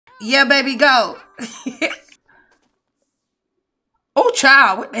Yeah, baby, go. Oh,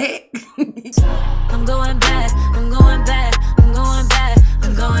 child, what the heck? I'm going back, I'm going back, I'm going back,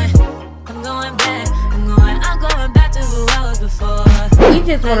 I'm going back, I'm going back to who I was before. We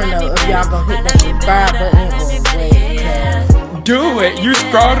just want to know if y'all gonna hit that subscribe button or what. Do it. You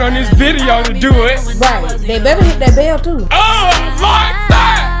scrolled on this video to do it. Right. They better hit that bell too. Oh my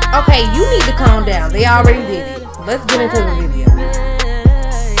God. Okay, you need to calm down. They already did it. Let's get into the video.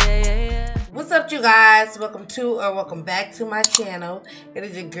 What's up, you guys? Welcome back to my channel. It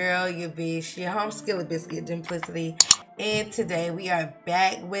is your girl, your bitch, your home skillet biscuit, Simplicity. And today we are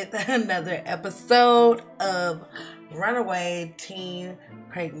back with another episode of Runaway Teen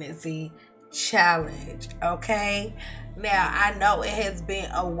Pregnancy Challenge. Okay? Now, I know it has been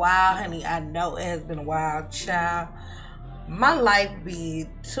a while, honey. I know it has been a while, child. My life be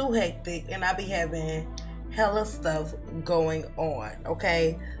too hectic and I be having hella stuff going on,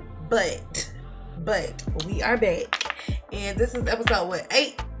 okay? But we are back, and this is episode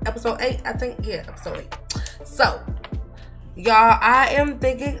 8, I think. Yeah, episode 8. So y'all, I am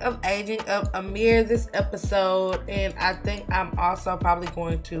thinking of aging up Amir this episode, and I think I'm also probably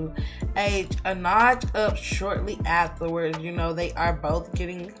going to age Anaj up shortly afterwards. You know, they are both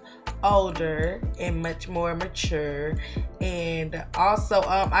getting older and much more mature, and also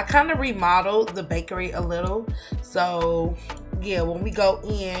I kind of remodeled the bakery a little, so yeah, when we go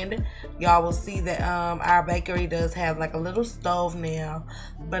in, y'all will see that our bakery does have like a little stove now,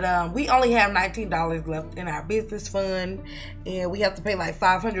 but we only have $19 left in our business fund, and we have to pay like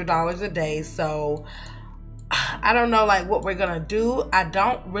 $500 a day. So I don't know like what we're gonna do. I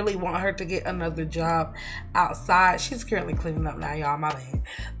don't really want her to get another job outside. She's currently cleaning up now, y'all, my bad.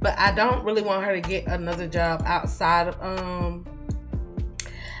 But I don't really want her to get another job outside of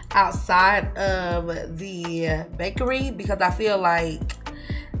the bakery, because I feel like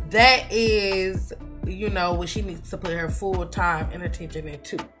that is, you know, what she needs to put her full time and attention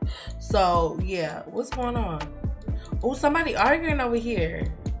into. So yeah, what's going on? Oh, somebody arguing over here.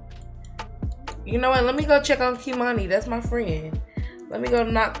 You know what? Let me go check on Kimani. That's my friend. Let me go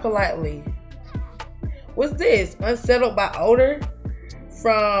knock politely. What's this? Unsettled by odor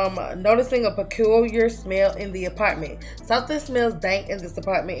from noticing a peculiar smell in the apartment. Something smells dank in this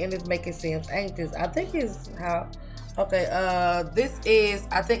apartment and is making Sims anxious. I think it's how. Okay. This is,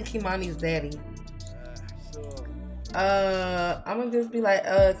 I think, Kimani's daddy. I'm gonna just be like,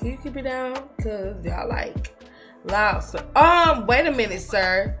 can you keep it down? Cause y'all like loud. So, wait a minute,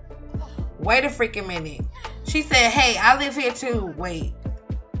 sir. Wait a freaking minute. She said, hey, I live here too. Wait,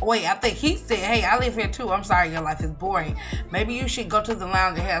 I think he said, hey, I live here too. I'm sorry your life is boring. Maybe you should go to the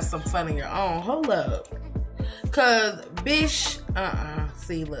lounge and have some fun on your own. Hold up. Cause, bitch,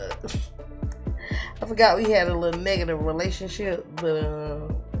 see, look. I forgot we had a little negative relationship, but,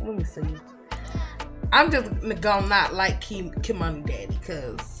 let me see. I'm just gonna not like Kimani daddy,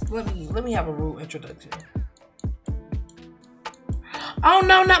 cause let me have a rude introduction. Oh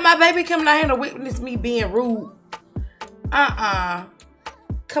no, not my baby coming out here to witness me being rude.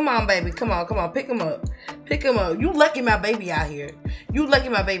 Come on, baby. Come on. Pick him up. You lucky my baby out here.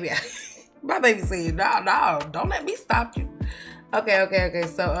 My baby said, no, don't let me stop you. Okay.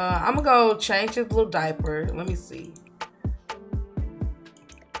 So I'm gonna go change his little diaper. Let me see.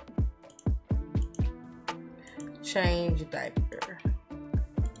 Change diaper.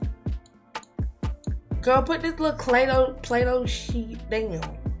 Girl, put this little Play-Doh sheet down.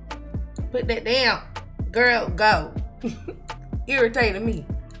 Put that down. Girl, go. Irritating me.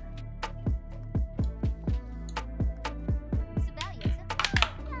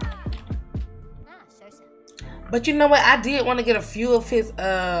 But you know what? I did want to get a few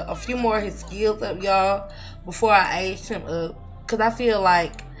more of his skills up, y'all, before I aged him up. Cause I feel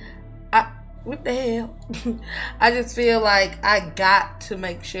like what the hell? I just feel like I got to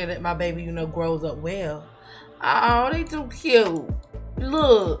make sure that my baby, you know, grows up well. Oh, they too cute.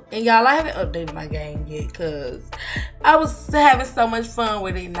 Look, and y'all, I haven't updated my game yet because I was having so much fun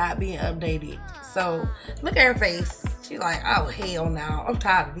with it not being updated. So look at her face. She's like, oh hell no, I'm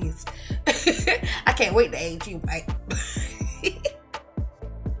tired of this. I can't wait to age you, babe.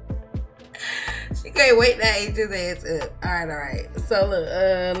 She can't wait to age his ass up. All right. So look,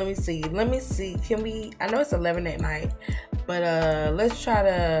 let me see. Can we? I know it's 11 at night, but let's try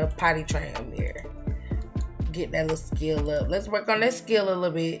to potty train Amir. Get that little skill up. Let's work on that skill a little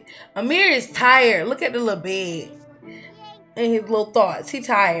bit. Amir is tired. Look at the little bed and his little thoughts. He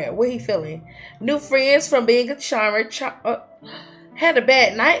tired. What he feeling? New friends from being a charmer. Had a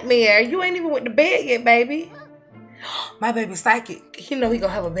bad nightmare. You ain't even went to bed yet, baby. My baby's psychic. You know he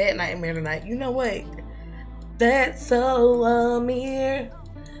gonna have a bad nightmare tonight. You know what? That's so Amir.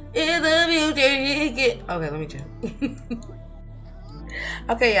 In the future, you get. Okay, let me check.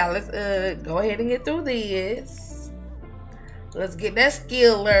 Okay, y'all, let's go ahead and get through this. Let's get that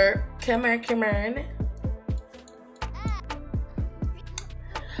skiller. Come on.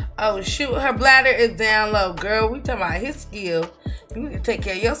 Oh shoot, her bladder is down low, girl. We talking about his skill. You need to take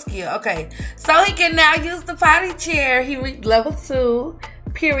care of your skill. Okay, so he can now use the potty chair. He reached level 2.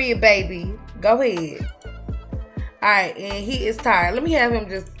 Period, baby. Go ahead. All right, and he is tired. Let me have him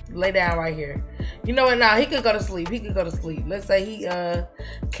just lay down right here. You know what? Now he could go to sleep. Let's say he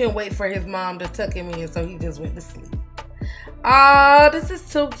can't wait for his mom to tuck him in, so he just went to sleep. Oh, this is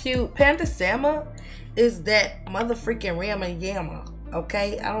so cute. Panda Sama is that mother freaking Rama Yama.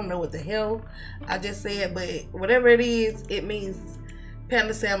 Okay, I don't know what the hell I just said, but whatever it is, it means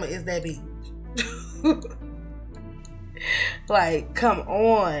Panda Sama is that bitch. Like, come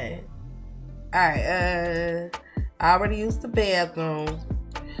on. Alright, I already used the bathroom.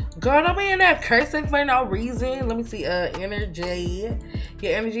 Girl, don't be in there cursing for no reason. Let me see, energy.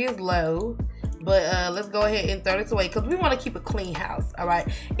 Your energy is low. But let's go ahead and throw this away because we want to keep a clean house, all right?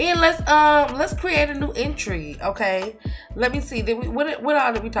 And let's create a new entry, okay? Let me see. What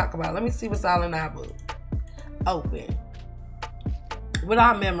all did we talk about? Let me see what's all in our book. Open. What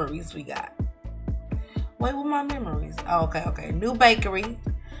our memories we got? Wait, what my memories? Oh, okay. New bakery,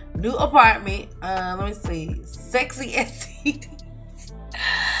 new apartment. Let me see. Sexy STDs.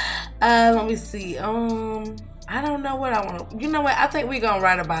 Let me see. I don't know what I want to. You know what? I think we're gonna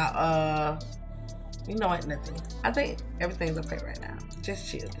write about you know what? Nothing. I think everything's okay right now. Just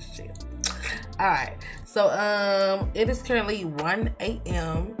chill. All right. So it is currently 1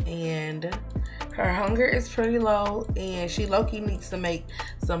 a.m. and her hunger is pretty low, and she low-key needs to make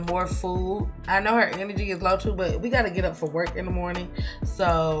some more food. I know her energy is low too, but we got to get up for work in the morning,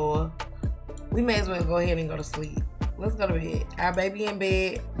 so we may as well go ahead and go to sleep. Let's go to bed. Our baby in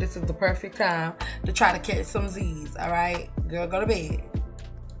bed. This is the perfect time to try to catch some Z's. All right, girl, go to bed.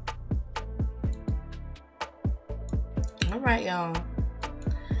 All right, y'all.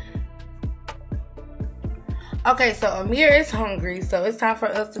 Okay, so Amir is hungry, so it's time for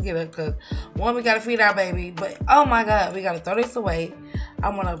us to get up because one, we gotta feed our baby, but oh my god, we gotta throw this away. I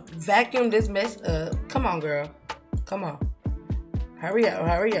wanna vacuum this mess up. Come on, girl. Come on. Hurry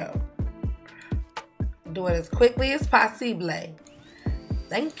up. Do it as quickly as possible.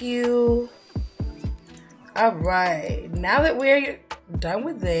 Thank you. All right, now that we're done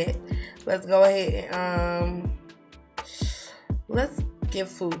with that, let's go ahead and let's give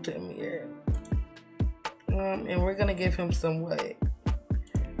food to Amir. And we're gonna give him some what?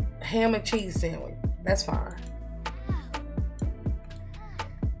 Ham and cheese sandwich. That's fine.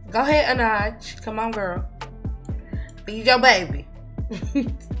 Go ahead, Anaj. Come on, girl. Feed your baby.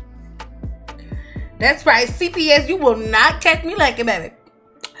 That's right. CPS, you will not catch me like it, baby.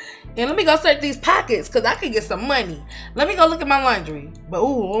 And let me go search these pockets because I can get some money. Let me go look at my laundry. But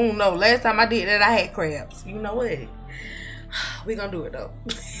ooh, no. Last time I did that, I had crabs. You know what? We gonna do it though.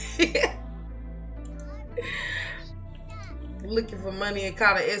 Looking for money and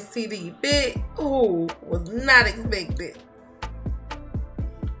caught an STD. Big. Ooh, was not expected.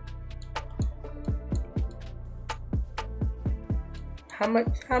 How much?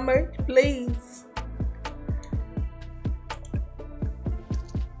 Please.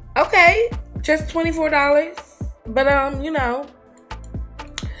 Okay, just $24. But you know,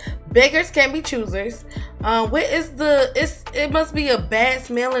 beggars can be choosers. What is it must be a bad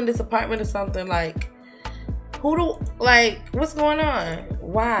smell in this apartment or something. Like, what's going on?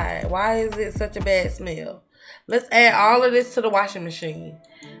 Why is it such a bad smell? Let's add all of this to the washing machine.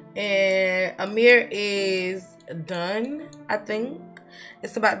 And Amir is done, I think.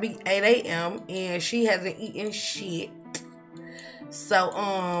 It's about to be 8 a.m. and she hasn't eaten shit. So,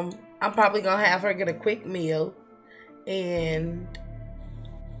 I'm probably gonna have her get a quick meal. And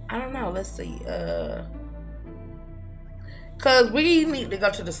I don't know, let's see. Cause we need to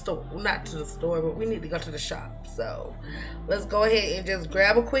go to the store. Not to the store, but we need to go to the shop. So let's go ahead and just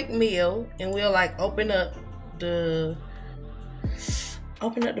grab a quick meal, and we'll like open up the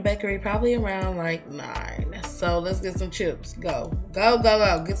bakery probably around like 9. So let's get some chips. Go.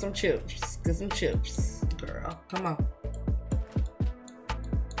 Get some chips. Girl, come on.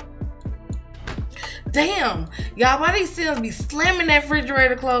 Damn, y'all, why these Sims be slamming that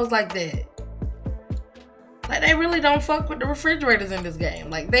refrigerator closed like that? Like, they really don't fuck with the refrigerators in this game.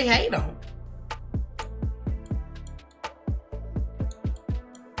 Like, they hate them.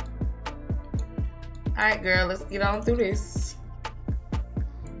 Alright, girl, let's get on through this.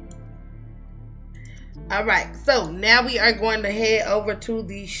 Alright, so now we are going to head over to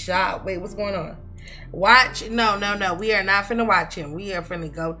the shop. Wait, what's going on? Watch? No. We are not finna watch him. We are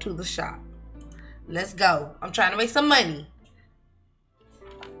finna go to the shop. Let's go. I'm trying to make some money.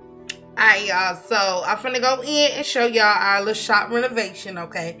 Alright, y'all. So I'm finna go in and show y'all our little shop renovation.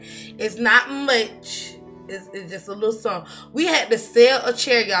 Okay, it's not much. It's just a little something. We had to sell a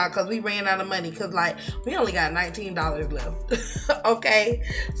chair, y'all, because we ran out of money. Because, like, we only got $19 left. Okay?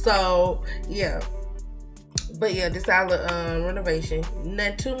 So, yeah. But, yeah, this is our little renovation.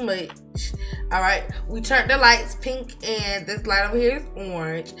 Not too much. Alright? We turned the lights pink, and this light over here is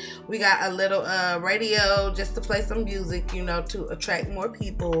orange. We got a little radio just to play some music, you know, to attract more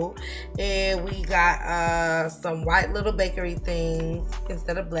people. And we got some white little bakery things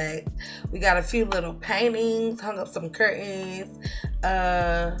instead of black. We got a few little paintings, hung up some curtains.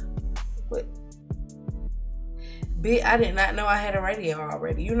 What? Bitch, I did not know I had a radio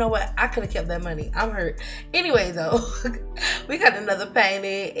already. You know what? I could have kept that money. I'm hurt. Anyway, though, we got another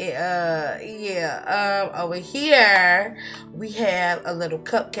painting. Over here, we have a little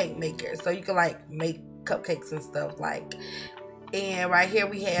cupcake maker. So you can, like, make cupcakes and stuff, like. And right here,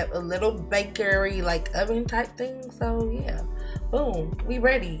 we have a little bakery, like, oven type thing. So, yeah. Boom. We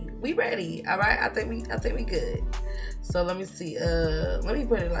ready. We ready. All right? I think we good. So, let me see. Let me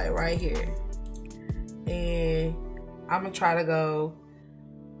put it, like, right here. And I'm gonna try to go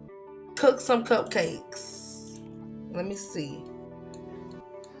cook some cupcakes. Let me see.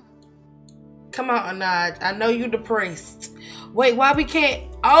 Come on, Anaj. I know you depressed. Wait, why we can't?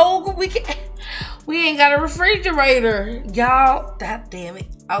 Oh, we can't. We ain't got a refrigerator, y'all. God damn it.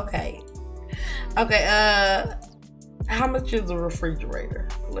 Okay. Okay. How much is a refrigerator?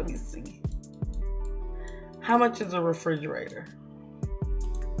 Let me see. How much is a refrigerator?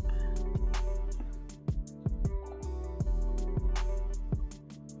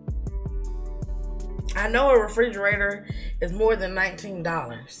 I know a refrigerator is more than $19,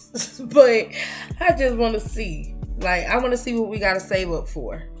 but I just want to see. Like, I want to see what we got to save up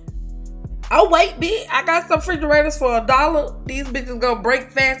for. Oh, wait, bitch. I got some refrigerators for $1. These bitches gonna break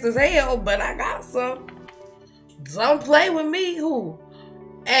fast as hell, but I got some. Don't play with me, who?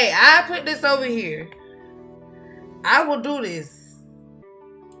 Hey, I put this over here. I will do this.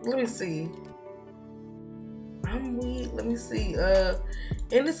 Let me see. I'm weak. Let me see. And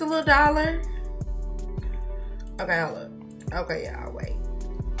it's a little $1. Okay, hold up. Okay, yeah, I'll wait.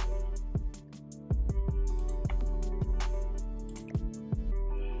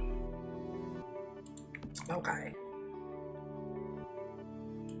 Okay.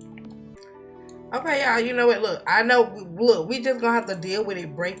 Okay, y'all, you know what? Look, I know, look, we just gonna have to deal with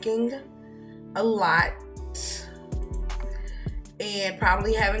it breaking a lot. And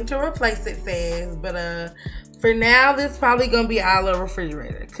probably having to replace it fast. But, for now, this is probably gonna be our little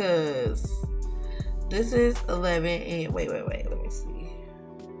refrigerator. Because this is 11 and wait, let me see.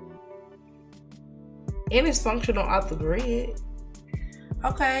 And it's functional off the grid.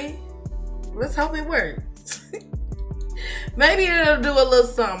 Okay. Let's hope it works. Maybe it'll do a little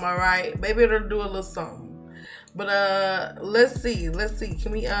something, alright? Maybe it'll do a little something. But let's see.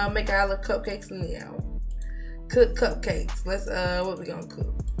 Can we make our little cupcakes now? Cook cupcakes. Let's what we gonna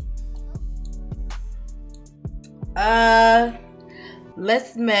cook?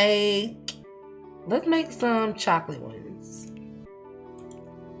 Let's make some chocolate ones.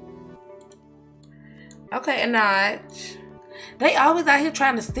 Okay, Anaj. They always out here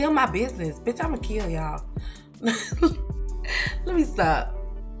trying to steal my business. Bitch, I'ma kill y'all. Let me stop.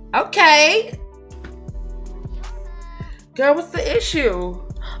 Okay. Girl, what's the issue?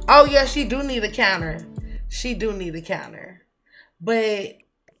 Oh, yeah, she do need a counter. But,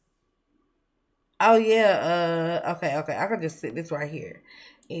 oh, yeah, okay. I can just sit this right here.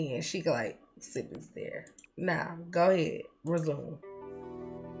 And she can, like, sit this there. Now, go ahead. Resume.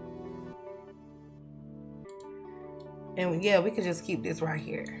 And yeah, we could just keep this right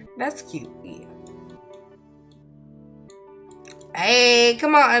here. That's cute. Yeah. Hey,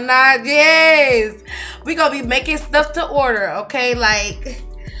 come on, Anaj. Yes. We gonna be making stuff to order, okay? Like,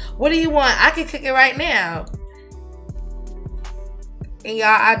 what do you want? I can cook it right now. And y'all,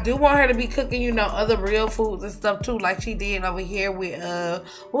 I do want her to be cooking, you know, other real foods and stuff too, like she did over here with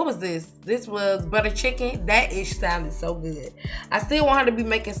what was this? This was butter chicken. That ish sounded so good. I still want her to be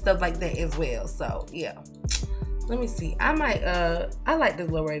making stuff like that as well. So yeah. Let me see. I might I like this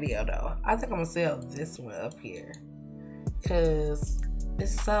little radio though. I think I'm gonna sell this one up here. Cause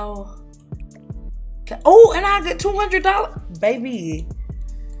it's so oh, and I got $200. Baby.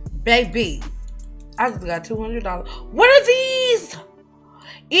 I just got $200. What are these?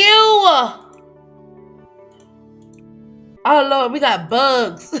 Ew! Oh Lord, we got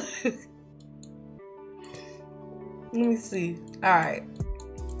bugs. Let me see. Alright.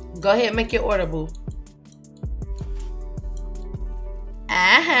 Go ahead and make your order, boo.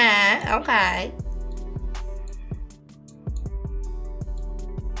 Okay.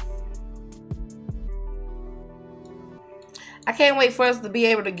 I can't wait for us to be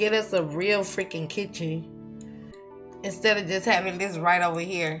able to get us a real freaking kitchen instead of just having this right over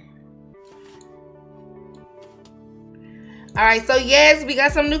here. Alright, so yes, we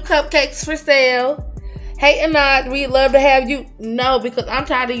got some new cupcakes for sale. Hey, Anad, we'd love to have you. No, because I'm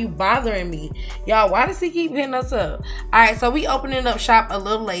tired of you bothering me. Y'all, why does he keep hitting us up? Alright, so we opening up shop a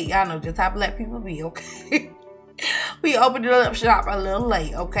little late. Y'all know just how black people be, okay? We opening up shop a little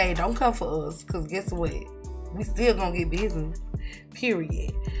late, okay? Don't come for us, because guess what? We still gonna get business,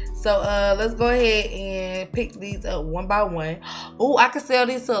 period. So let's go ahead and pick these up one by one. Oh, I could sell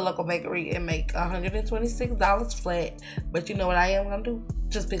these to a local bakery and make $126 flat. But you know what I am gonna do?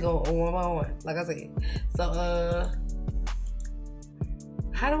 Just pick up one by one, like I said. So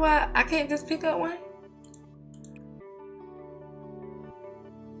how do I can't just pick up one?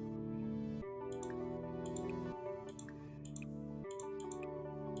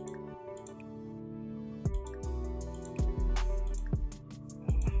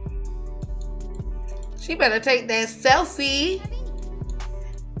 She better take that selfie.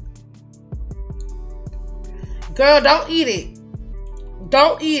 Girl, don't eat it.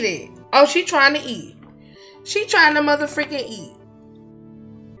 Don't eat it. Oh, she trying to eat. She trying to motherfucking eat.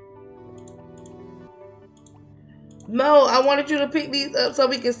 No, I wanted you to pick these up so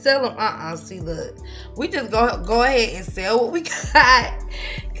we can sell them. See, look. We just go ahead and sell what we got.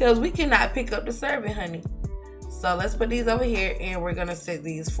 Because we cannot pick up the serving, honey. So let's put these over here and we're going to set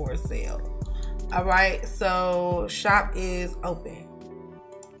these for sale. All right, so shop is open,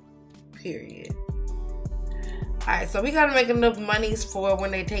 period. All right, so we gotta make enough monies for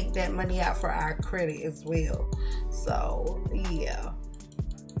when they take that money out for our credit as well. So yeah.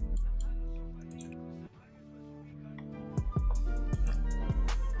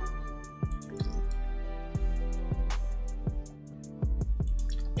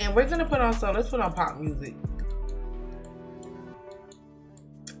 And we're gonna put on let's put on pop music.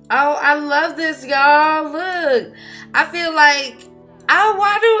 Oh, I love this, y'all. Look. I feel like,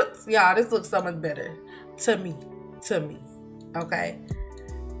 y'all, this looks so much better to me. Okay.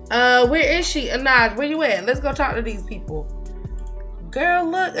 Where is she? Anaj, where you at? Let's go talk to these people. Girl,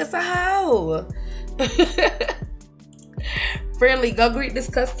 look, it's a hoe. Friendly, go greet this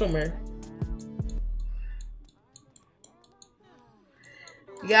customer.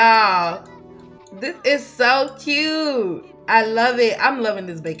 Y'all, this is so cute. I love it. I'm loving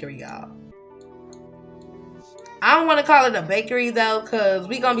this bakery, y'all. I don't want to call it a bakery, though, because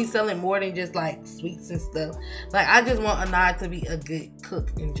we're going to be selling more than just, like, sweets and stuff. Like, I just want Anad to be a good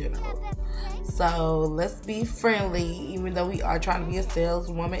cook in general. So, let's be friendly, even though we are trying to be a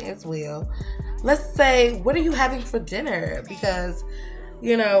saleswoman as well. Let's say, what are you having for dinner? Because,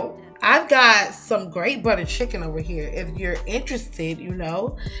 you know, I've got some great butter chicken over here. If you're interested, you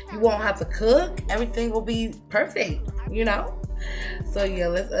know, you won't have to cook. Everything will be perfect, you know. So yeah,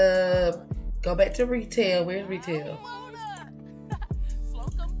 let's go back to retail. Where's retail?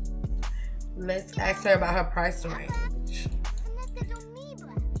 Let's ask her about her price range.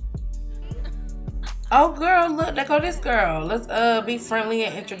 Oh girl, look, there go this girl. Let's be friendly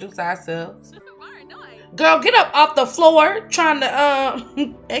and introduce ourselves. Girl, get up off the floor trying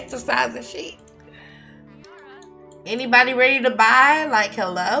to exercise and shit. Anybody ready to buy? Like,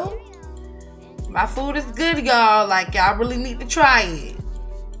 hello? My food is good, y'all. Like, y'all really need to try it.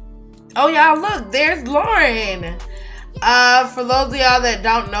 Oh, y'all, look. There's Lauren. For those of y'all that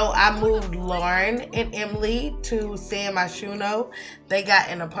don't know, I moved Lauren and Emily to San Myshuno. They got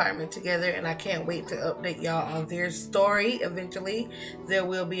an apartment together, and I can't wait to update y'all on their story. Eventually, there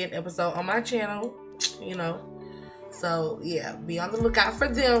will be an episode on my channel. You know, so yeah, be on the lookout for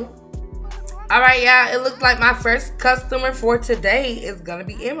them. All right, y'all, it looks like my first customer for today is gonna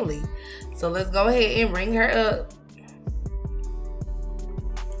be Emily, so let's go ahead and ring her up.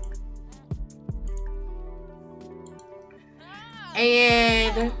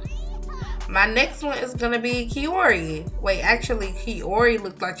 And my next one is gonna be Kiori. Wait, actually Kiori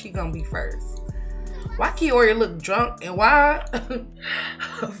looked like she's gonna be first. Why Kiori look drunk and why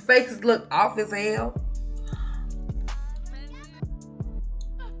her face look off as hell?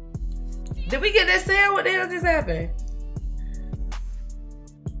 Did we get that sale? What the hell just happened?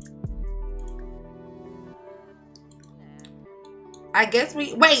 I guess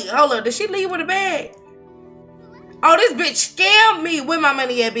wait, hold on. Did she leave with a bag? Oh, this bitch scammed me. Where my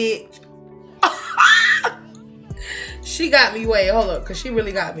money at, bitch? She got me. Wait, hold up. Because she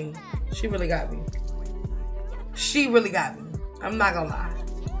really got me. She really got me. She really got me. I'm not gonna lie.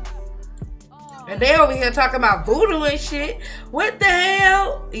 And they over here talking about voodoo and shit. What the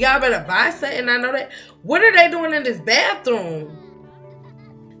hell? Y'all better buy something. I know that. What are they doing in this bathroom?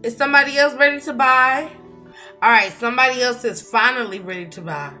 Is somebody else ready to buy? Alright, somebody else is finally ready to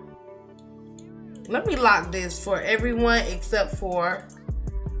buy. Let me lock this for everyone except for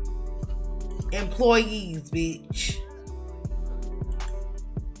employees, bitch.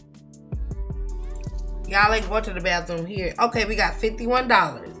 Y'all ain't going to the bathroom here. Okay, we got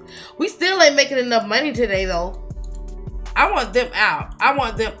 $51. We still ain't making enough money today, though. I want them out. I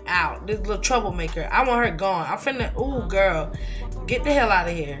want them out. This little troublemaker. I want her gone. I'm finna... Ooh, girl. Get the hell out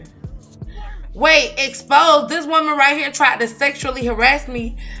of here. Wait, exposed. This woman right here tried to sexually harass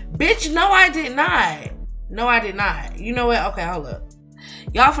me. Bitch, no, I did not. No, I did not. You know what? Okay, hold up.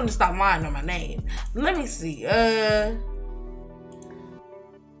 Y'all finna stop lying on my name. Let me see.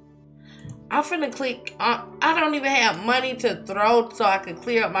 I'm finna click on... I don't even have money to throw so I can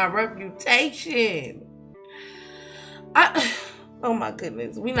clear up my reputation. Oh my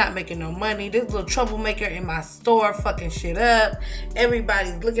goodness. We not making no money. This little troublemaker in my store fucking shit up.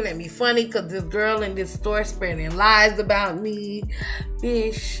 Everybody's looking at me funny because this girl in this store spreading lies about me.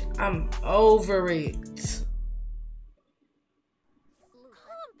 Bitch, I'm over it.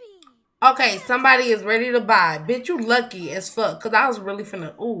 Okay, somebody is ready to buy. Bitch, you lucky as fuck because I was really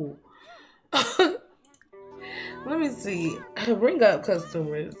finna... Ooh. Let me see. Bring up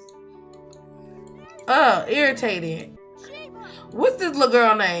customers. Oh, irritating. What's this little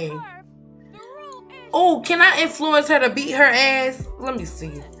girl name? Oh, can I influence her to beat her ass? Let me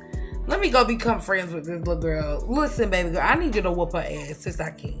see. Let me go become friends with this little girl. Listen, baby girl, I need you to whoop her ass since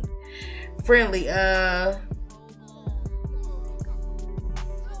I can. Friendly,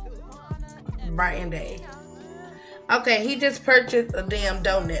 Bright and Day. Okay, he just purchased a damn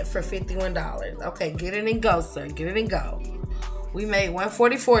donut for $51. Okay, get it and go, sir. Get it and go. We made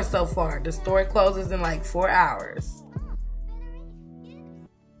 $144 so far. The store closes in like 4 hours.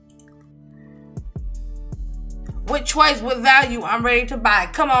 With choice, with value, I'm ready to buy.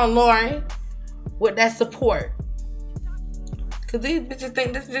 Come on, Lauren. With that support. Because these bitches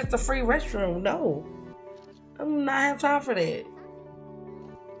think this is just a free restroom. No. I do not have time for that.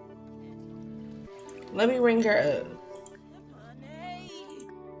 Let me ring her up.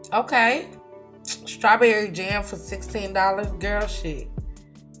 Okay. Strawberry jam for $16. Girl, shit.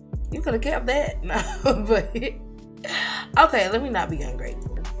 You could have kept that. No, but... Okay, let me not be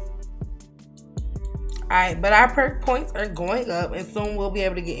ungrateful. Alright, but our perk points are going up, and soon we'll be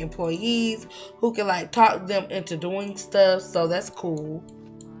able to get employees who can, like, talk them into doing stuff, so that's cool.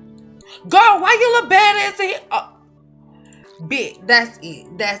 Girl, why you look badass in here? Oh. Bitch, that's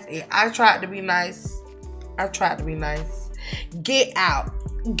it. That's it. I tried to be nice. I tried to be nice. Get out.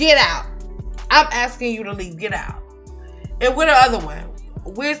 Get out. I'm asking you to leave. Get out. And where the other one?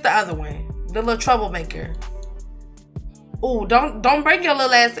 Where's the other one? The little troublemaker. Ooh, don't bring your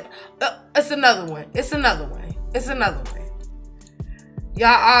little ass. It's another one. It's another one. It's another one. Y'all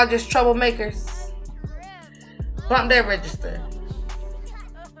all just troublemakers. Bump that register.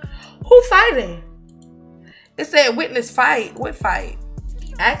 Who fighting? It said witness fight. What fight?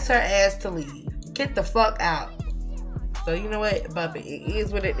 Ask her ass to leave. Get the fuck out. So you know what, Bubba? It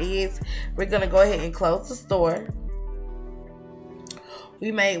is what it is. We're gonna go ahead and close the store.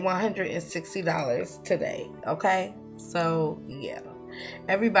 We made $160 today. Okay? So yeah.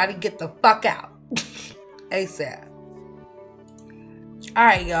 Everybody get the fuck out. ASAP.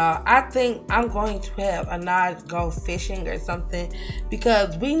 Alright, y'all. I think I'm going to have Anaj go fishing or something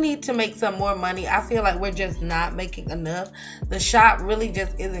because we need to make some more money. I feel like we're just not making enough. The shop really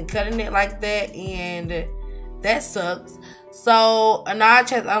just isn't cutting it like that, and that sucks. So Anaj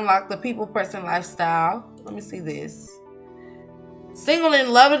has unlocked the people person lifestyle. Let me see this. Single and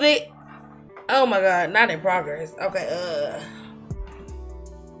loving it. Oh my god, not in progress. Okay,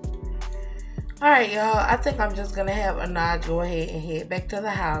 Alright, y'all. I think I'm just going to have Anaj go ahead and head back to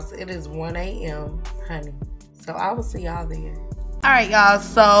the house. It is 1 a.m., honey. So I will see y'all there. Alright, y'all.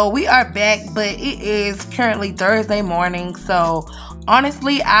 So we are back, but it is currently Thursday morning. So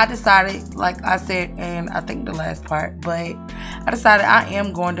honestly, I decided, like I said in I think the last part, but I decided I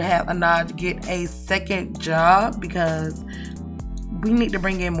am going to have Anaj get a second job because we need to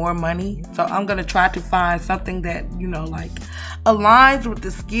bring in more money. So I'm going to try to find something that, you know, like aligns with the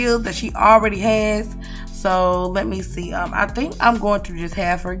skills that she already has. So let me see. I think I'm going to just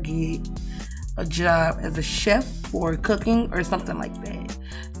have her get a job as a chef or cooking or something like that.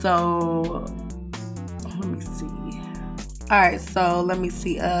 So let me see. All right, so let me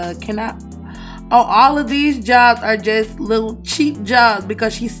see. Can I? Oh, all of these jobs are just little cheap jobs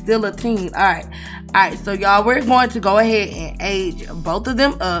because she's still a teen. All right, so y'all, we're going to go ahead and age both of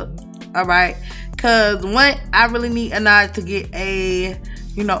them up. All right, Cause one, I really need Anaj to get a,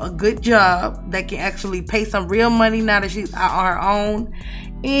 you know, a good job that can actually pay some real money now that she's out on her own.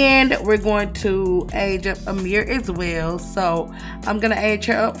 And we're going to age up Amir as well. So I'm gonna age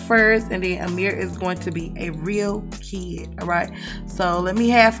her up first, and then Amir is going to be a real kid. All right. So let me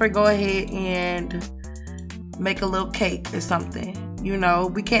have her go ahead and make a little cake or something. You know,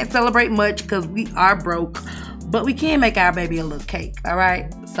 we can't celebrate much because we are broke, but we can make our baby a little cake. All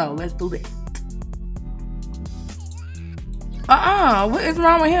right. So let's do that. What is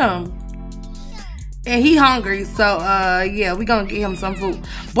wrong with him? And he hungry, so yeah, we gonna get him some food.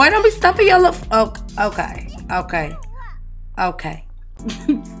 Boy, don't be stuffing your little. Okay.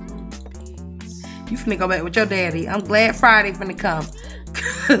 You finna go back with your daddy. I'm glad Friday finna come.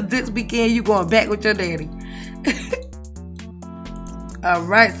 This weekend you going back with your daddy. All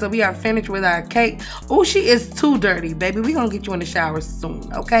right, so we are finished with our cake. Oh, she is too dirty, baby. We gonna get you in the shower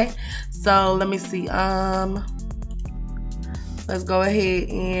soon, okay? So let me see. Let's go ahead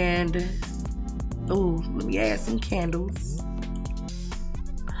and, let me add some candles.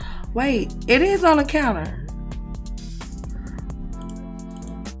 Wait, it is on the counter.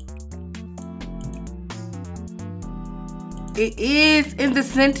 It is in the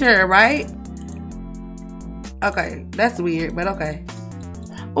center, right? Okay, that's weird, but okay.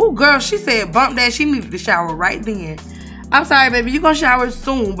 Oh, girl, she said bump that. She needed to shower right then. I'm sorry, baby. You're gonna shower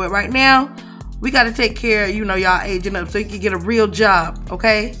soon, but right now, we got to take care of, you know, y'all aging up so you can get a real job,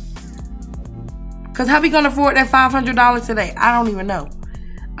 okay? Because how we going to afford that $500 today? I don't even know.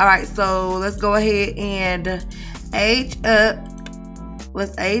 All right, so let's go ahead and age up.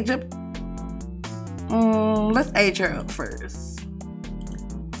 Let's age up. Let's age her up first.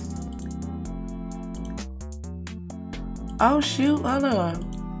 Oh, shoot. Hold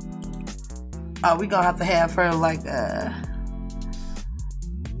on. Oh, we going to have her like,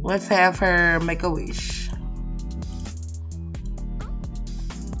 let's have her make a wish.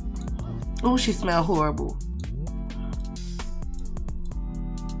 Oh, she smells horrible.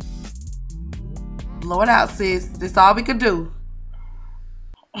 Blow it out, sis. That's all we could do.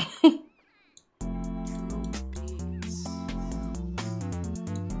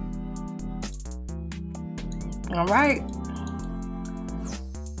 All right.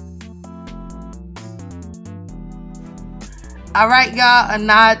 All right, y'all.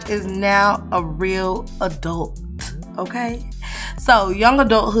 Anaj is now a real adult. Okay? So, young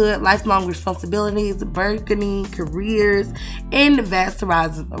adulthood, lifelong responsibilities, burgeoning careers, and vast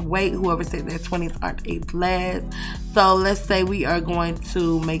horizons of weight. Whoever said their 20s aren't a blast. So, let's say we are going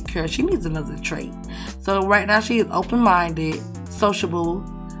to make her, she needs another trait. So, right now she is open-minded, sociable,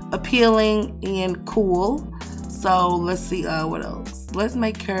 appealing, and cool. So, let's see, what else? Let's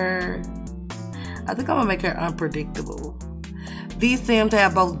make her, I think I'm going to make her unpredictable. These seem to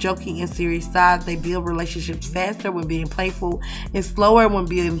have both joking and serious sides. They build relationships faster when being playful and slower when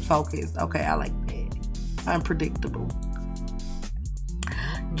being focused. Okay, I like that. Unpredictable.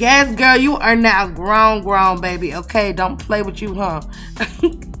 Yes, girl, you are now grown, baby. Okay, don't play with you, huh?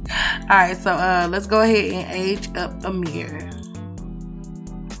 Alright, so let's go ahead and age up Amir.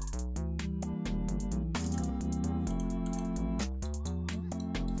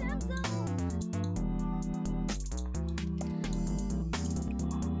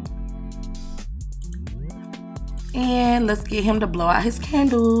 And let's get him to blow out his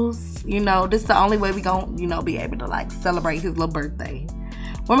candles. You know, this is the only way we gonna, you know, be able to like celebrate his little birthday.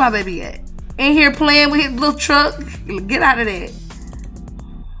 Where my baby at? In here playing with his little truck? Get out of there.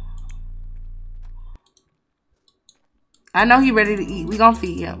 I know he ready to eat. We gonna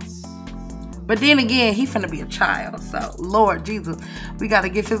feed him. But then again, he finna be a child. So, Lord Jesus, we gotta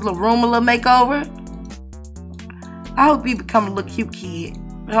give his little room a little makeover. I hope he become a little cute kid.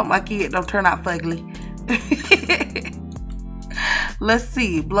 I hope my kid don't turn out fugly. Let's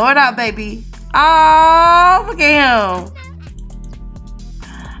see. Blow it out, baby. Oh, look at him.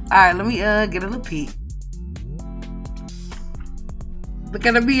 Alright, let me get a little peek. Look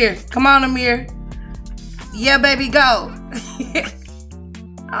at Amir. Come on, Amir. Yeah, baby, go.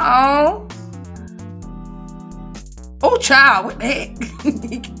 Oh. Oh, child. What the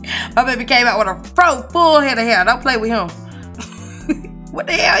heck? My baby came out with a full head of hair. Don't play with him. What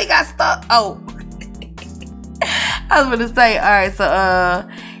the hell? He got stuck. Oh. I was going to say, all right, so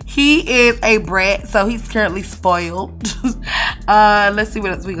he is a brat, so he's currently spoiled. Let's see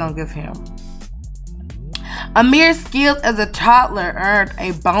what else we're going to give him. Amir's skills as a toddler earned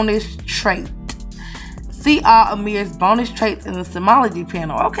a bonus trait. See all Amir's bonus traits in the Simology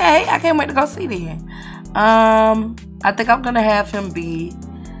panel. Okay, I can't wait to go see them. I think I'm going to have him be,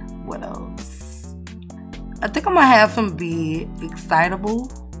 what else? I think I'm going to have him be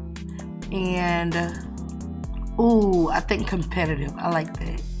excitable, And ooh, I think competitive. I like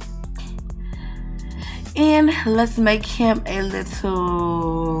that. And let's make him a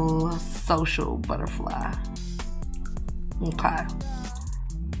little social butterfly. Okay.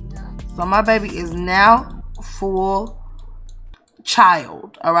 So my baby is now full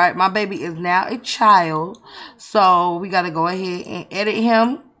child. All right. My baby is now a child. So we got to go ahead and edit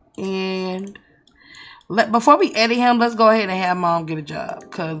him. And before we edit him, let's go ahead and have mom get a job.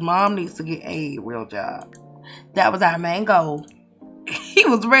 Because mom needs to get a real job. That was our main goal. He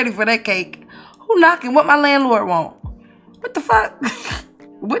was ready for that cake. Who knocking? What my landlord want? What the fuck?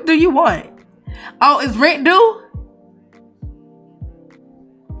 What do you want? Oh, is rent due?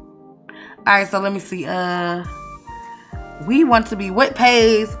 Alright, so let me see. We want to be what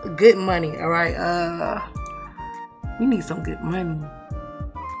pays good money. Alright, we need some good money.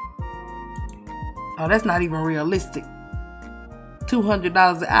 Oh, that's not even realistic.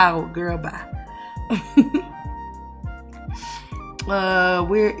 $200 an hour, girl, bye.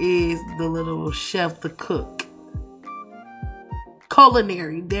 Where is the little chef, the cook?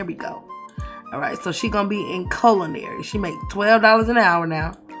 Culinary, there we go. Alright, so she gonna be in culinary. She make $12 an hour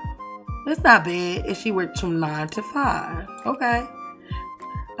now. That's not bad if she works from 9 to 5. Okay.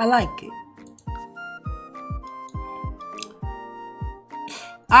 I like it.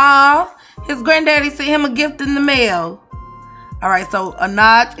 His granddaddy sent him a gift in the mail. Alright, so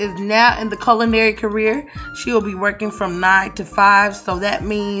Anaj is now in the culinary career. She will be working from 9 to 5. So that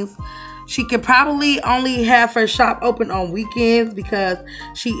means she could probably only have her shop open on weekends because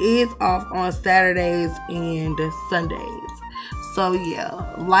she is off on Saturdays and Sundays. So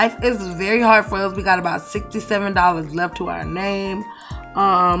yeah, life is very hard for us. We got about $67 left to our name.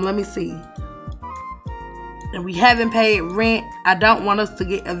 Let me see. And we haven't paid rent. I don't want us to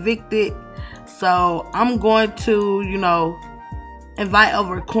get evicted. So I'm going to, you know, invite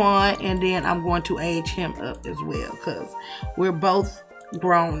over Quan, and then I'm going to age him up as well because we're both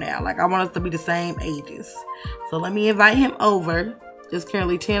grown now. Like, I want us to be the same ages. So let me invite him over. It's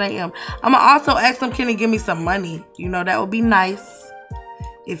currently 10 a.m. I'm going to also ask him, can he give me some money? You know, that would be nice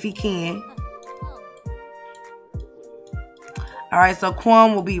if he can. Alright, so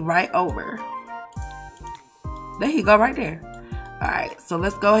Quan will be right over. There you go, right there. Alright, so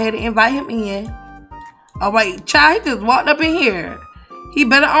let's go ahead and invite him in. Oh, wait, child, he just walked up in here. He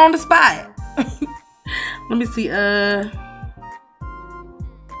better on the spot. Let me see, and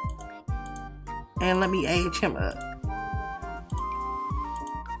let me age him up.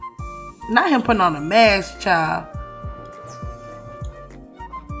 Not him putting on a mask, child.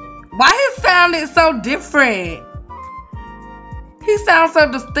 Why his sound is so different? He sounds so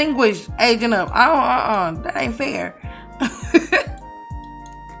distinguished aging up. That ain't fair.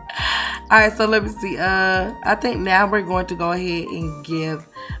 Alright, so let me see. I think now we're going to go ahead and give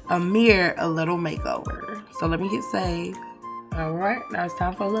Amir a little makeover. So let me hit save. Alright, now it's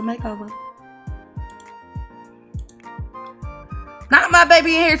time for a little makeover. Not my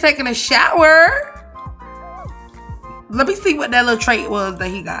baby in here taking a shower. Let me see what that little trait was that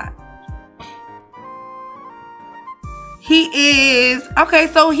he got. He is, okay,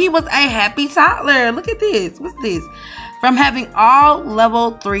 so he was a happy toddler. Look at this. What's this? From having all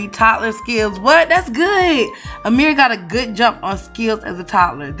level 3 toddler skills. What? That's good. Amir got a good jump on skills as a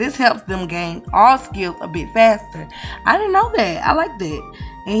toddler. This helps them gain all skills a bit faster. I didn't know that. I like that.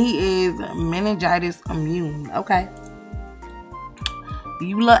 And he is meningitis immune. Okay.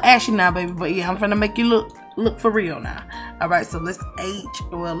 You look ashy now, baby. But yeah, I'm finna make you look for real now. Alright, so let's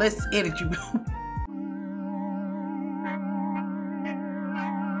let's edit you.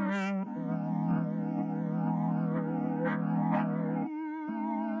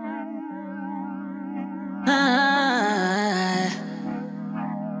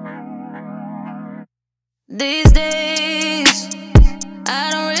 These days, I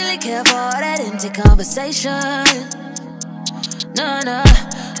don't really care for all that empty conversation. No.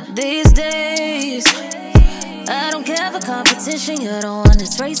 These days, I don't care for competition. You're the one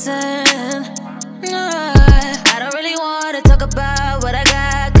that's racing. No, I don't really want to talk about what I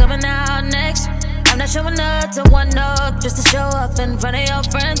got coming out next. I'm not showing up to one up just to show up in front of your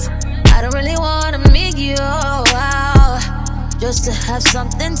friends. I don't really want to meet you out just to have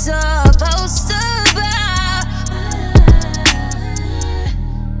something to post about.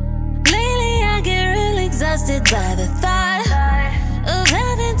 Exhausted by the thought of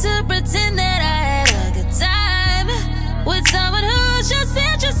having to pretend that I had a good time with someone who's just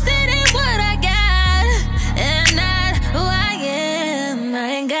interested in what I got and not who I am. I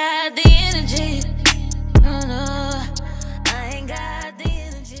ain't got the energy. No, I ain't got the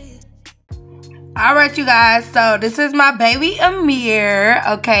energy. Alright, you guys, so this is my baby Amir,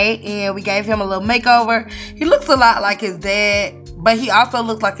 okay, and we gave him a little makeover. He looks a lot like his dad, but he also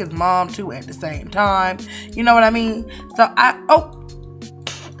looks like his mom too at the same time. You know what I mean? So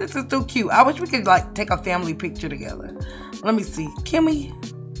this is too cute. I wish we could like take a family picture together. Let me see. Can we?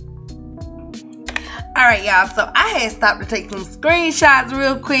 Alright, y'all, so I had stopped to take some screenshots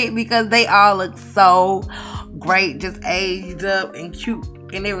real quick because they all look so great, just aged up and cute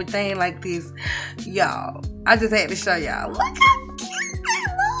and everything like this. Y'all, I just had to show y'all. Look how cute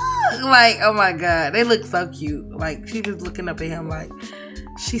they look. Like, oh my god, they look so cute. Like, she just looking up at him like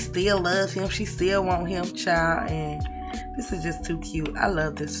she still loves him, she still want him, child. And this is just too cute. I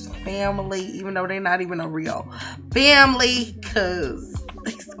love this family, even though they're not even a real family because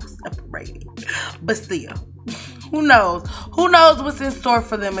they so separated. But still, who knows what's in store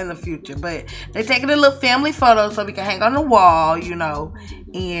for them in the future. But they're taking a little family photo so we can hang on the wall, you know.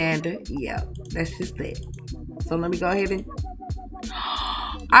 And yeah, that's just it. So let me go ahead and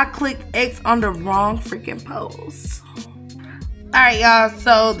I clicked X on the wrong freaking pose. Alright, y'all,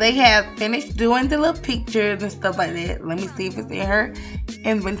 so they have finished doing the little pictures and stuff like that. Let me see if it's in her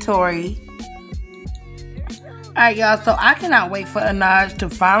inventory. Alright, y'all, so I cannot wait for Anaj to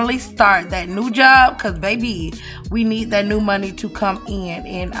finally start that new job because, baby, we need that new money to come in.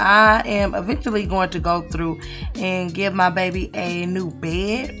 And I am eventually going to go through and give my baby a new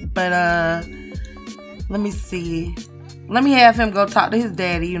bed. But, let me see. Let me have him go talk to his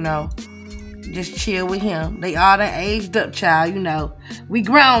daddy, you know. Just chill with him. They all done aged up, child, you know. We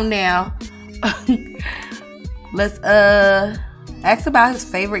grown now. Let's, ask about his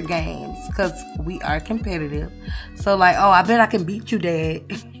favorite games because we are competitive. So like, oh, I bet I can beat you, Dad.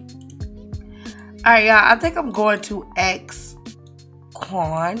 Alright, y'all, I think I'm going to ask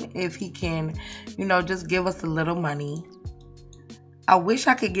Quan if he can, you know, just give us a little money. I wish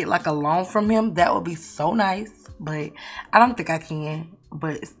I could get like a loan from him. That would be so nice, but I don't think I can.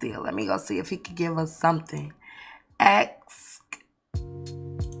 But still, let me go see if he could give us something. Ask.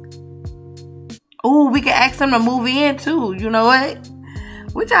 Ooh, we can ask him to move in too. You know what?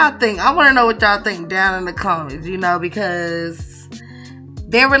 What y'all think? I want to know what y'all think down in the comments, you know, because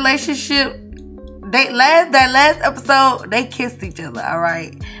their relationship, that last episode, they kissed each other, all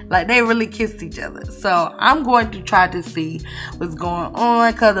right? Like, they really kissed each other. So, I'm going to try to see what's going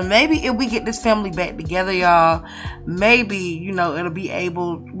on, because maybe if we get this family back together, y'all, maybe, you know,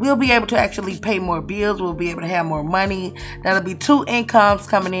 we'll be able to actually pay more bills. We'll be able to have more money. That'll be 2 incomes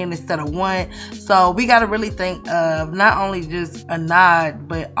coming in instead of 1. So, we got to really think of not only just a nod,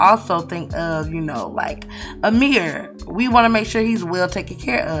 but also think of, you know, like Amir. We want to make sure he's well taken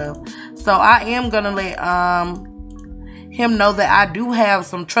care of. So, I am going to let him know that I do have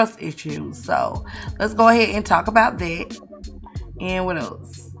some trust issues. So let's go ahead and talk about that. And what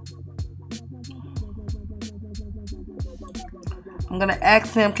else? I'm gonna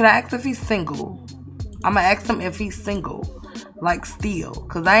ask him, can I ask if he's single? I'm gonna ask him if he's single, like still,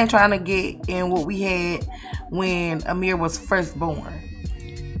 because I ain't trying to get in what we had when Amir was first born.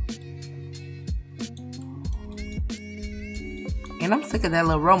 And I'm sick of that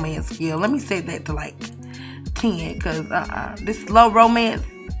little romance skill. Let me set that to like 10, because this slow romance,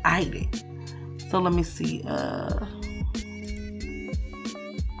 I hate it. So let me see.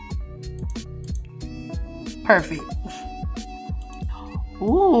 Perfect.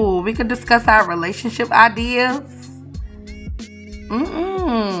 Ooh, we could discuss our relationship ideas.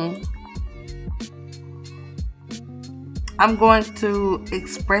 I'm going to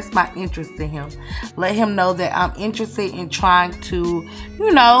express my interest in him. Let him know that I'm interested in trying to,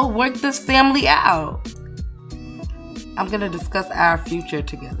 you know, work this family out. I'm going to discuss our future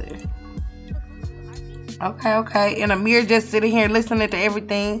together. Okay. And Amir just sitting here listening to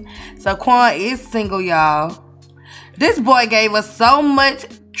everything. So Quan is single, y'all. This boy gave us so much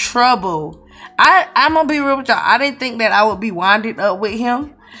trouble. I'm going to be real with y'all. I didn't think that I would be winded up with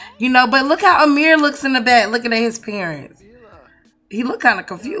him. You know, but look how Amir looks in the back looking at his parents. He looked kind of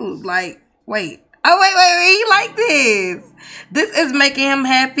confused. Like, wait. Oh, wait. He like this. This is making him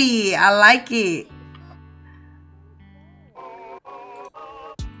happy. I like it.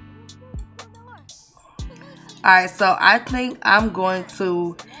 Alright, so I think I'm going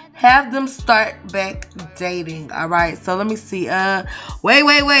to have them start back dating. Alright, so let me see.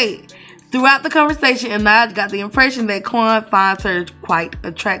 Wait. Throughout the conversation, Anaj got the impression that Quan finds her quite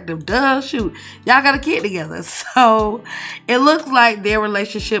attractive. Duh, shoot. Y'all got a kid together. So, it looks like their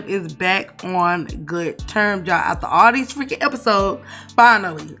relationship is back on good terms, y'all. After all these freaking episodes,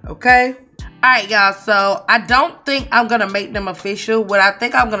 finally, okay? Alright, y'all, so I don't think I'm going to make them official. What I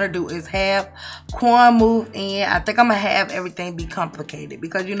think I'm going to do is have Quan move in. I think I'm going to have everything be complicated.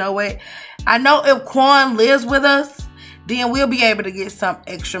 Because you know what? I know if Quan lives with us, then we'll be able to get some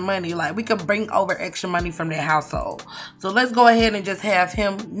extra money. Like, we could bring over extra money from their household. So let's go ahead and just have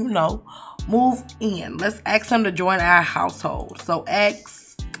him, you know, move in. Let's ask him to join our household. So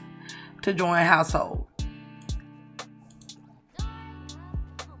ask to join household.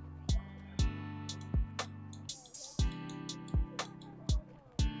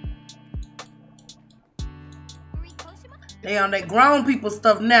 They on that grown people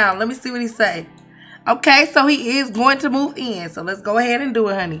stuff now. Let me see what he say. Okay, so he is going to move in. So let's go ahead and do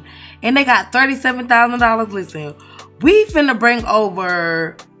it, honey. And they got $37,000. Listen, we finna bring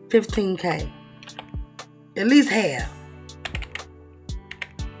over $15K. At least half.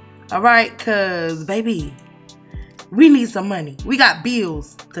 Alright, because, baby, we need some money. We got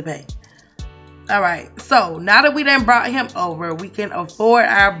bills to pay. Alright, so now that we done brought him over, we can afford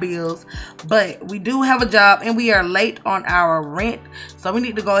our bills. But we do have a job and we are late on our rent. So we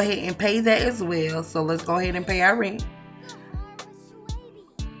need to go ahead and pay that as well. So let's go ahead and pay our rent.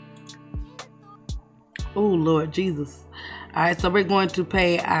 Oh, Lord Jesus. Alright, so we're going to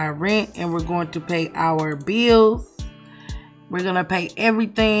pay our rent and we're going to pay our bills. We're going to pay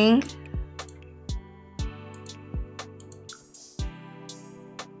everything.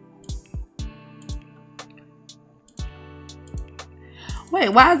 Wait,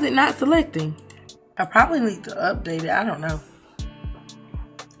 why is it not selecting? I probably need to update it. I don't know.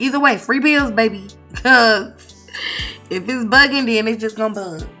 Either way, free bills, baby. Because if it's bugging, then it's just going to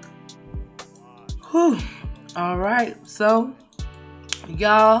bug. Whew. All right. So,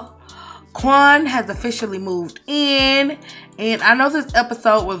 y'all, Quan has officially moved in. And I know this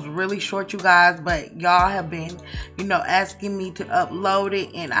episode was really short, you guys, but y'all have been, you know, asking me to upload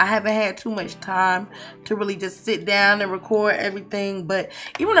it. And I haven't had too much time to really just sit down and record everything. But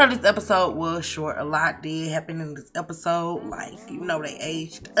even though this episode was short, a lot did happen in this episode. Like, you know, they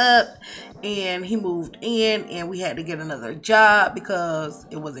aged up and he moved in and we had to get another job because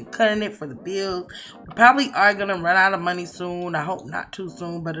it wasn't cutting it for the bills. We probably are going to run out of money soon. I hope not too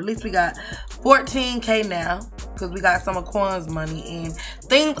soon, but at least we got $14K now because we got some of Quan's money, and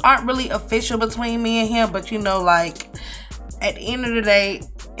things aren't really official between me and him, but you know, like, at the end of the day,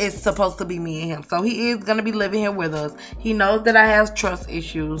 it's supposed to be me and him. So he is going to be living here with us. He knows that I have trust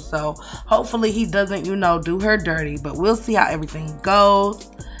issues, so hopefully he doesn't, you know, do her dirty, but we'll see how everything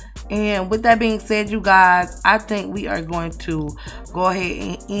goes. And with that being said, you guys, I think we are going to go ahead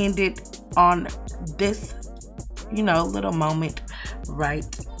and end it on this, you know, little moment right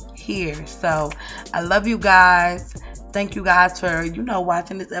here. So I love you guys. Thank you guys for, you know,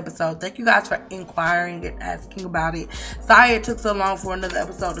 watching this episode. Thank you guys for inquiring and asking about it. Sorry it took so long for another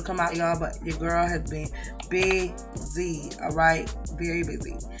episode to come out, y'all, but your girl has been busy, all right? Very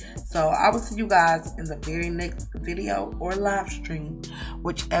busy. So I will see you guys in the very next video or live stream,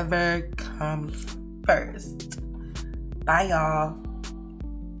 whichever comes first. Bye, y'all.